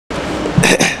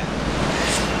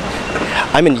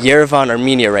I'm in Yerevan,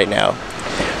 Armenia right now.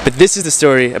 But this is the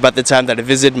story about the time that I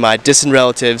visited my distant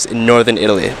relatives in northern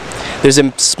Italy. There's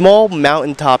a small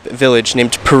mountaintop village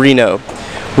named Perino,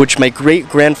 which my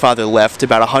great-grandfather left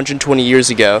about 120 years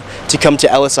ago to come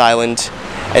to Ellis Island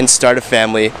and start a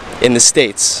family in the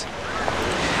States.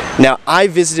 Now, I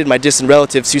visited my distant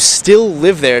relatives who still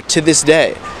live there to this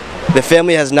day. The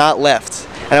family has not left,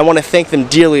 and I want to thank them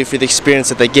dearly for the experience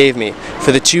that they gave me,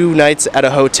 for the 2 nights at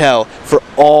a hotel, for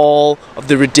all of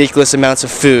the ridiculous amounts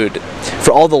of food,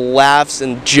 for all the laughs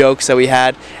and jokes that we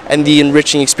had, and the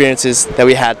enriching experiences that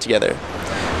we had together.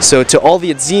 So to all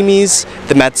the Azzimis,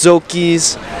 the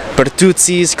Mazzoccis,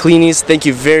 Bertuzzis, Clinis, thank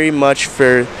you very much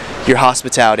for your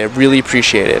hospitality. I really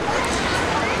appreciate it.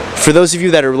 For those of you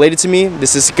that are related to me,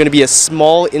 this is going to be a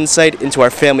small insight into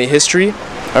our family history.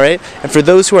 Alright? And for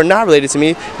those who are not related to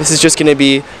me, this is just going to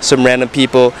be some random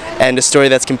people and a story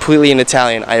that's completely in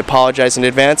Italian. I apologize in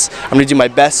advance. I'm going to do my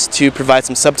best to provide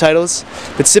some subtitles.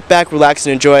 But sit back, relax,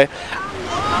 and enjoy.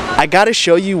 I gotta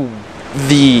show you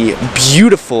the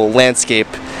beautiful landscape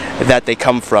that they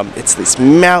come from. It's this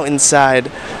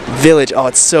mountainside village. Oh,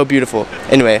 it's so beautiful.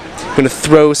 Anyway, I'm going to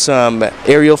throw some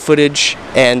aerial footage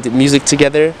and music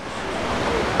together.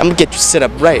 I'm going to get you set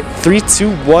up right. 3, 2,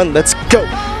 1, let's go!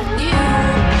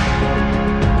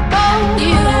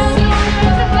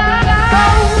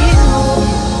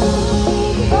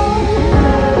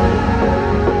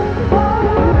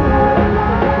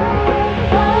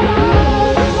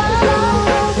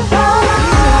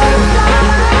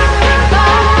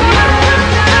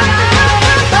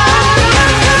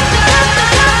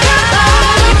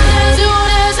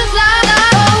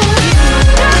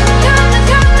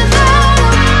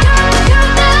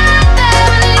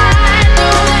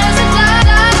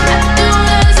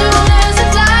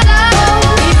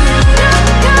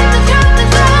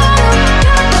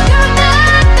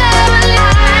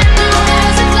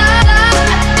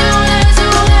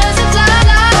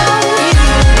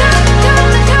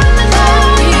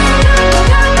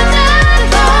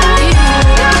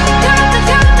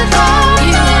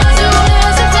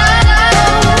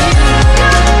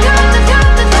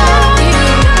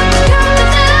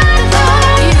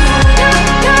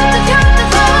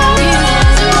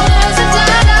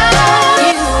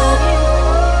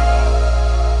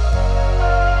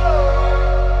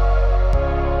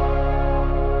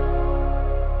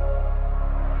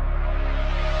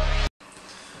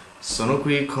 Sono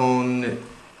qui con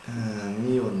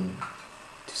mio...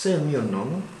 Tu sei il mio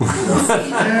nonno?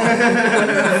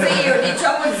 Zio,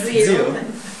 diciamo zio.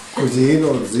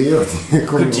 Cugino, zio,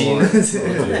 come Cugino, vuoi. sì.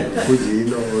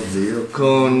 Cugino o zio.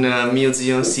 Con mio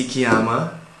zio si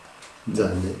chiama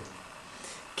Gianni.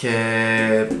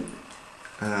 che...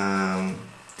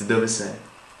 di dove sei?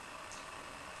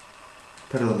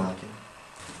 Per la macchina.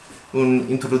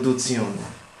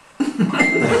 Un'introduzione. Di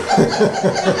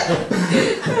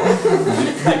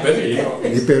Perino.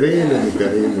 Di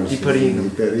Perino. Di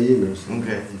Perino, sì.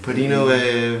 Ok, Perino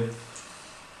è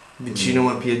vicino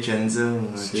a Piacenza,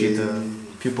 una città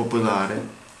più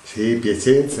popolare. Sì,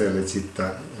 Piacenza è la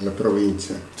città, è la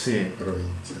provincia. Sì.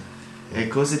 Provincia. E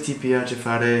cosa ti piace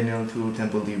fare nel tuo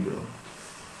tempo libero?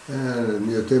 Nel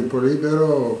mio tempo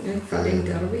libero Fare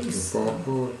interviste.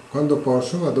 poco. Quando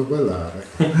posso vado a ballare.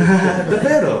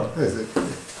 Davvero? Sì.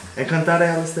 E cantare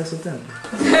allo stesso tempo?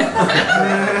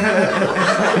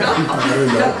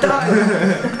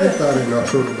 Cantare no,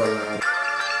 solo ballare.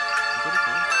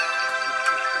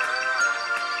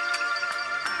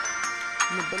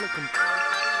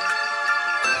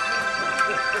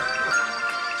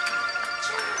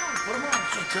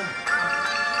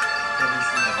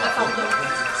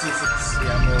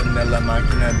 Siamo nella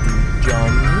macchina di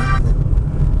Johnny.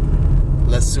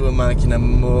 La sua macchina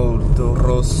molto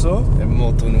rosso e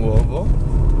molto nuovo.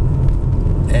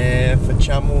 E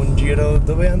facciamo un giro.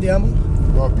 Dove andiamo?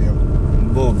 Bobbio.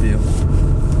 Bobbio.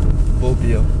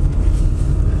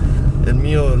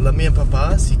 La mia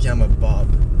papà si chiama Bob.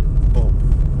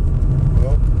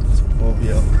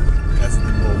 Bobbio. Casa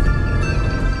di Bob.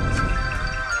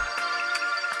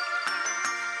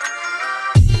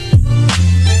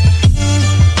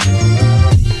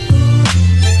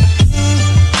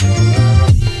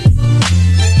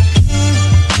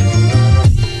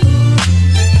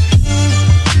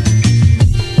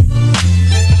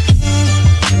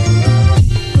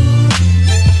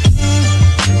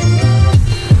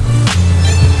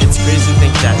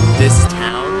 This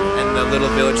town and the little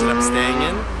village that I'm staying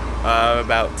in,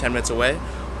 about 10 minutes away,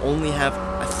 only have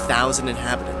 1,000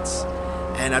 inhabitants.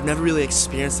 And I've never really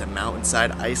experienced that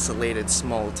mountainside, isolated,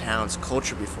 small town's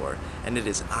culture before, and it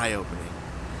is eye-opening.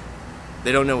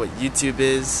 They don't know what YouTube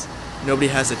is, Nobody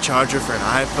has a charger for an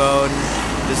iPhone.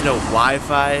 There's no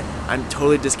Wi-Fi. I'm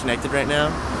totally disconnected right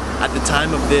now. At the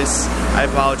time of this, I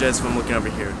apologize if I'm looking over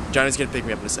here. Johnny's gonna pick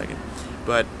me up in a second.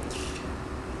 But,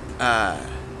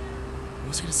 what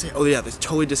was I gonna say? Oh yeah, they're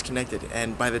totally disconnected.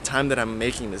 And by the time that I'm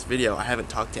making this video, I haven't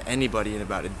talked to anybody in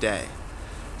about a day.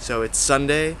 So it's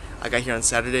Sunday, I got here on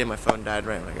Saturday, and my phone died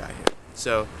right when I got here.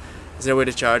 So, there's no way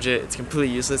to charge it, it's completely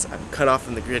useless, I'm cut off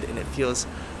from the grid, and it feels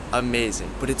amazing.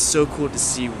 But it's so cool to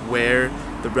see where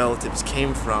the relatives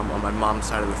came from on my mom's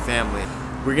side of the family.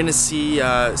 We're gonna see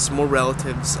some more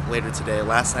relatives later today.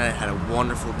 Last night I had a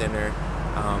wonderful dinner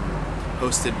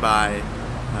hosted by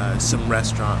some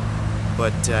restaurant,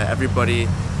 but everybody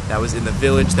that was in the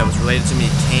village that was related to me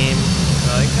came,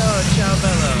 like, oh, ciao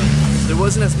bello. There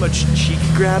wasn't as much cheek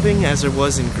grabbing as there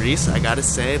was in Greece, I gotta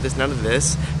say. There's none of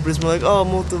this, but it's more like, oh,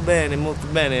 molto bene,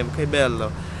 che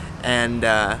bello. And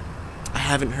I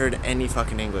haven't heard any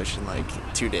fucking English in like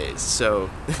 2 days, so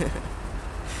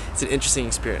it's an interesting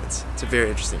experience. It's a very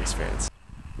interesting experience.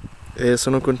 E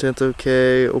sono contento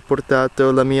che ho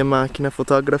portato la mia macchina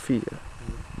fotografia.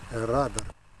 È il radar.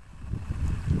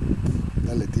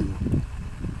 Dalle TV.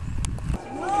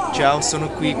 Ciao, sono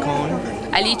qui con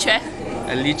Alice?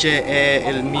 Alice è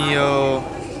il mio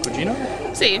cugino?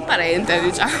 Sì, parente,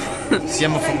 diciamo.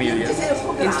 Siamo famiglia.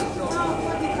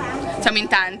 Siamo in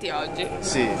tanti oggi.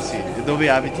 Sì, sì. E dove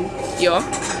abiti? Io?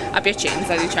 A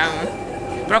Piacenza,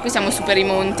 diciamo. Però qui siamo su per i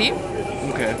monti.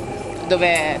 Ok.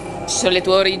 Dove ci sono le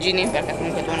tue origini, perché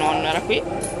comunque tuo nonno era qui.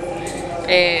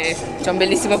 E c'è un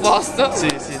bellissimo posto. Sì,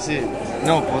 sì, sì.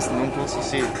 No, non posso,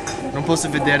 sì. Non posso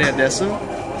vedere adesso,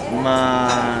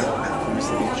 ma come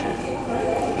si dice?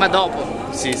 Ma dopo.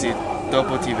 Sì, sì,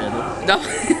 dopo ti vedo. Dopo.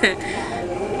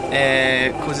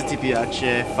 E cosa ti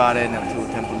piace fare nel tuo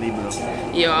tempo libero?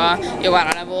 Io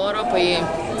guarda, lavoro, poi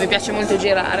mi piace molto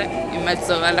girare in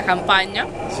mezzo alla campagna,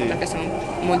 sì, perché sono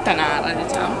montanara,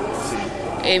 diciamo. Sì.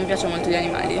 E mi piacciono molto gli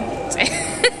animali. Sì.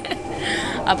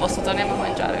 A posto, torniamo a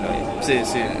mangiare noi. Sì,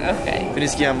 sì. Ok.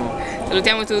 Finischiamo.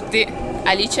 Salutiamo tutti.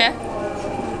 Alice?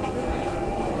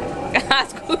 Ah,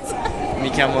 scusa. Mi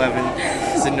chiamo Evan,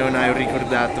 se non hai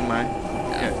ricordato mai.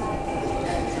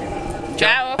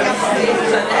 Ciao.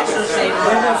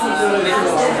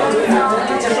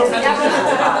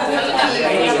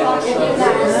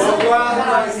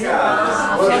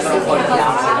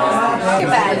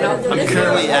 I'm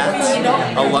currently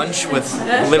at a lunch with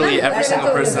literally every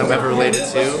single person I've ever related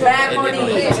to in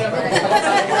Italy.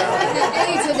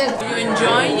 You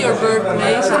enjoy your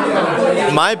birthplace?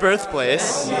 My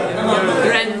birthplace? Your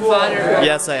grandfather?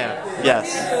 Yes, I am.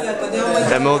 Yes.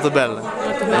 È molto bella.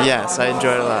 Yes, I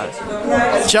enjoy it a lot.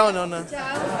 Ciao nonna.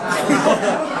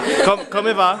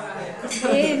 Come va?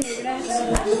 Bene,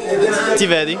 grazie. Ti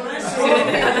vedi?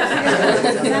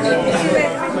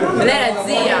 Lei è la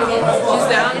zia.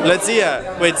 La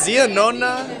zia. Wait, zia,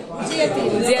 nonna? Zia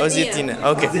O zia Tina?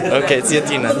 Ok, ok, zia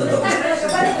Tina.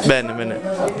 Bene, bene.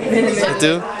 E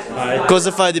tu?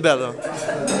 Cosa fai di bello?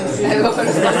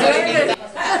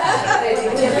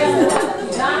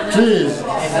 Sì.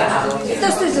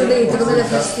 Sto stesso dentro come da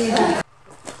fastidio.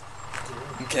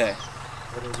 Okay.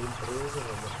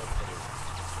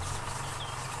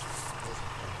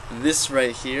 This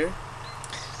right here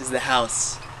is the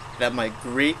house that my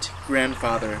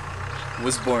great-grandfather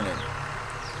was born in.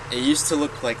 It used to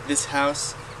look like this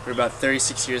house, but about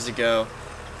 36 years ago,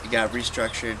 it got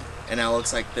restructured, and now it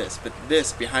looks like this. But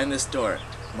this, behind this door,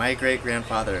 my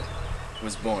great-grandfather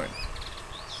was born.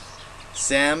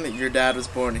 Sam, your dad was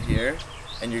born here,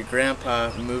 and your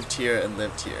grandpa moved here and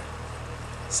lived here.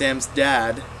 Sam's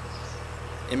dad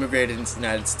immigrated into the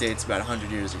United States about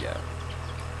 100 years ago.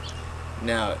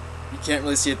 Now, you can't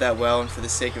really see it that well, and for the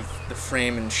sake of the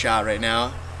frame and shot right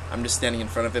now, I'm just standing in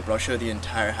front of it, but I'll show the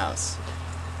entire house.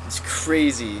 It's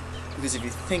crazy, because if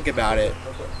you think about it,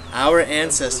 our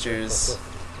ancestors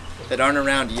that aren't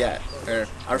around yet, or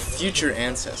our future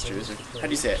ancestors, or how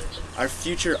do you say it? Our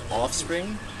future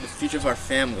offspring, the future of our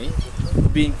family,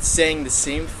 being saying the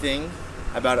same thing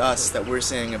about us that we're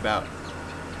saying about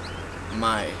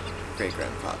my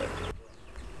great-grandfather.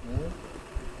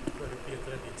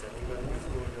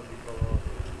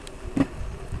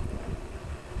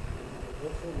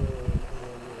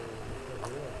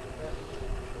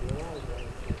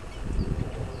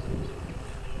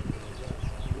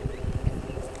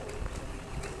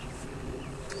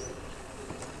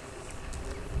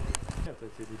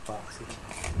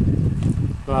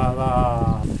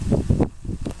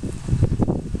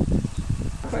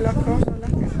 Quella cosa là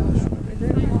che faccio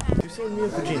vedere. Tu sei il mio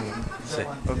cugino? Sì.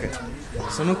 Ok.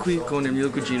 Sono qui con il mio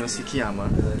cugino, si chiama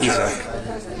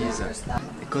Isaac.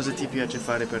 E cosa ti piace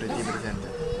fare per il divertente?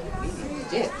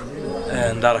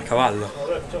 andare a cavallo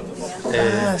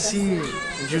Ah, sì,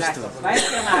 giusto.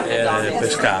 e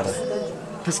pescare.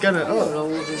 Pescare? Oh,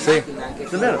 Sì,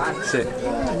 davvero? sì.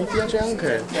 Mi piace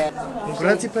anche.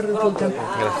 Grazie per il tuo tempo.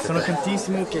 Grazie. Sono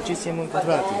contentissimo che ci siamo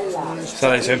incontrati.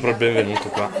 Sarai sempre il benvenuto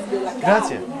qua.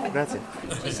 Grazie, grazie.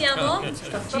 Ci siamo?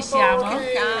 Ci siamo.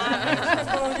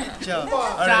 Ciao.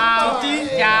 Ciao. Tutti?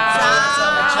 Ciao.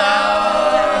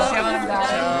 Ciao. Siamo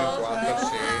andati.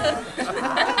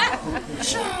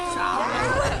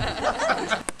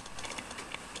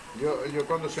 Io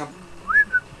quando siamo...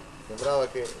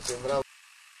 Sembrava...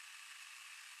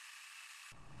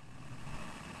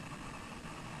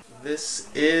 This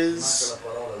is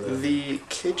the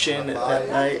kitchen that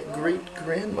my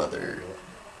great-grandmother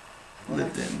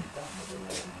lived in.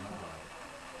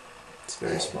 It's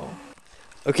very small.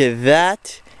 Okay,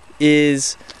 that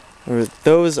is, or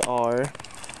those are,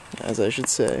 as I should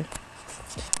say,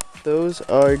 those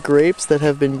are grapes that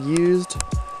have been used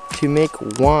to make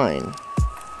wine.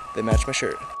 They match my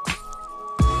shirt.